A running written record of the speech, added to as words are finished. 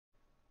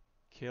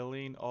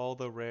Killing all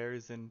the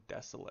rares in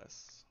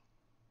Desolace.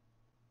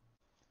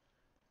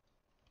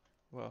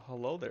 Well,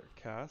 hello there,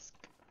 Kaskk.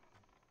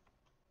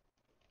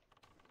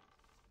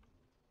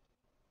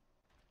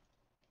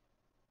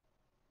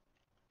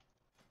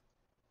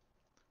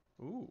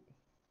 Ooh.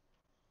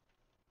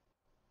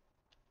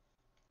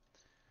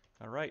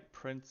 Alright,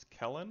 Prince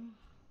Kellen.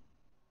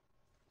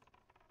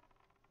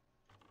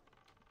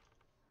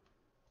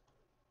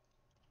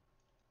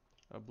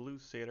 A blue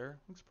satyr.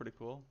 Looks pretty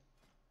cool.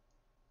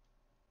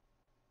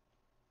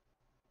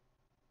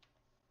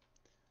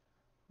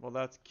 Well,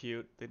 that's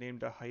cute. They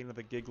named a Hyena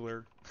the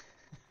Giggler.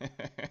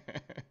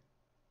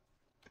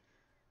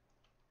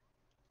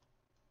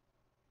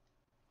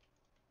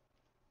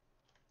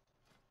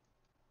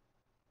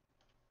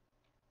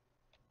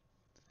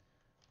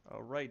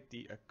 Alright,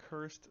 the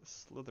Accursed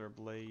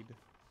Slitherblade.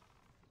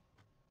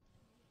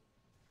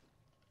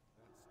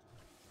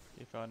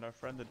 He found our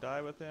friend to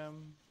die with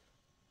him.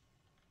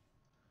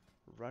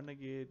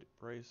 Renegade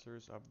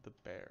Bracers of the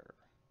Bear.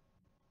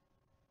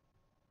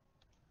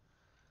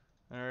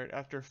 Alright,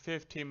 after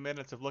 15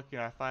 minutes of looking,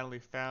 I finally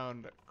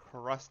found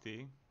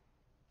Crusty.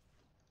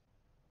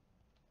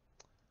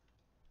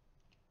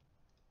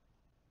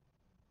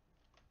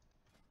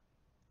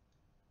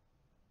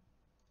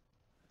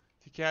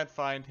 If you can't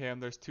find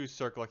him, there's two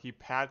circles. Like he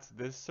pats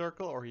this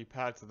circle or he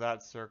pats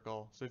that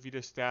circle. So if you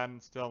just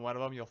stand still on one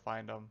of them, you'll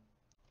find him.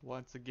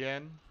 Once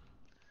again,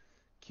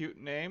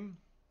 cute name,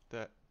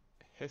 the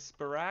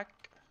Hissperak.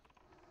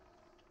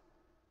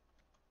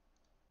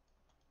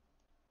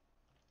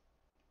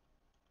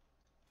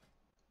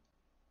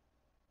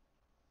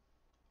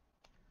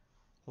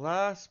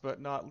 Last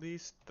but not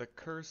least, the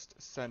Cursed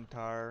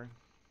Centaur.